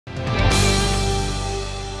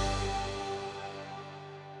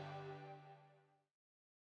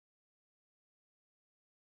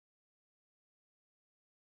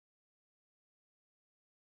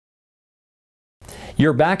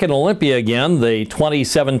You're back in Olympia again. The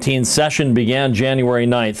 2017 session began January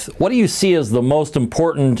 9th. What do you see as the most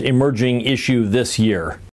important emerging issue this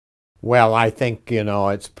year? Well, I think,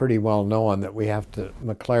 it's pretty well known that we have to,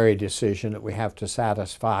 McCleary decision that we have to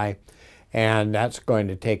satisfy, and that's going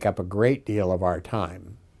to take up a great deal of our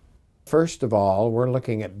time. First of all, we're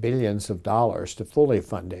looking at billions of dollars to fully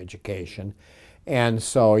fund education, and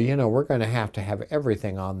so, we're going to have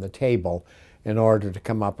everything on the table in order to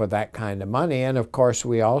come up with that kind of money. And of course,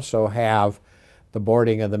 we also have the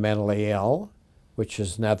boarding of the mentally ill, which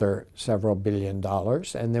is another several $billion,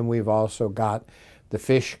 and then we've also got the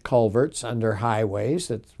fish culverts under highways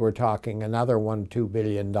that we're talking another $1–2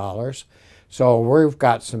 billion. So we've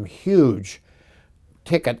got some huge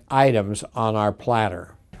ticket items on our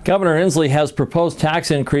platter. Governor Inslee has proposed tax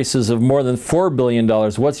increases of more than $4 billion.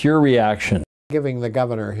 What's your reaction? Giving the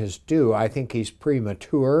governor his due, I think he's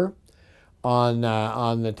premature on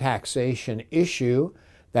the taxation issue.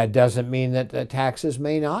 That doesn't mean that the taxes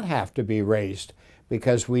may not have to be raised,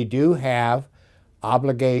 because we do have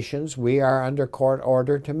obligations we are under court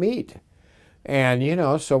order to meet.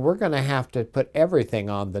 And, so we're going to have to put everything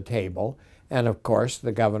on the table. And of course,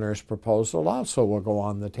 the governor's proposal also will go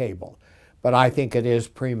on the table. But I think it is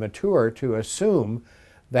premature to assume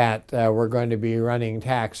that we're going to be running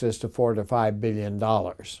taxes to $4 to $5 billion.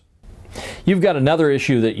 You've got another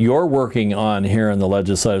issue that you're working on here in the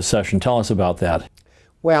legislative session. Tell us about that.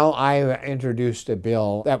 Well, I introduced a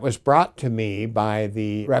bill that was brought to me by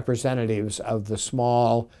the representatives of the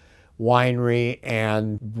small winery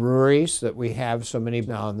and breweries that we have so many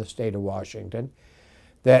now in the state of Washington,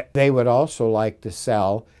 that they would also like to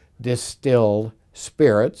sell distilled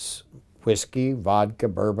spirits, whiskey, vodka,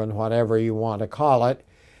 bourbon, whatever you want to call it.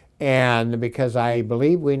 And because I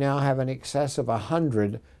believe we now have in excess of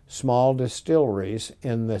 100 small distilleries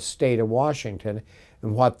in the state of Washington,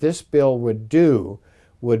 and what this bill would do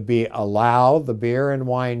would be allow the beer and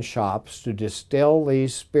wine shops to distill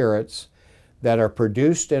these spirits that are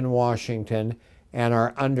produced in Washington and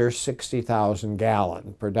are under 60,000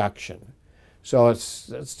 gallon production. So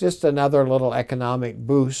it's just another little economic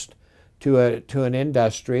boost to an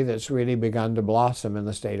industry that's really begun to blossom in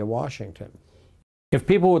the state of Washington. If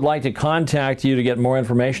people would like to contact you to get more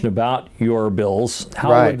information about your bills,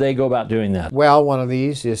 how would they go about doing that? Well, one of the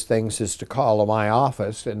easiest things is to call my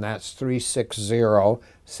office, and that's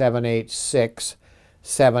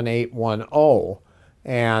 360-786-7810.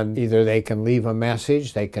 And either they can leave a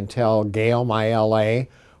message, they can tell Gail, my LA,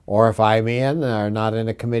 or if I'm in or not in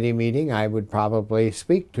a committee meeting, I would probably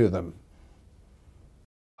speak to them.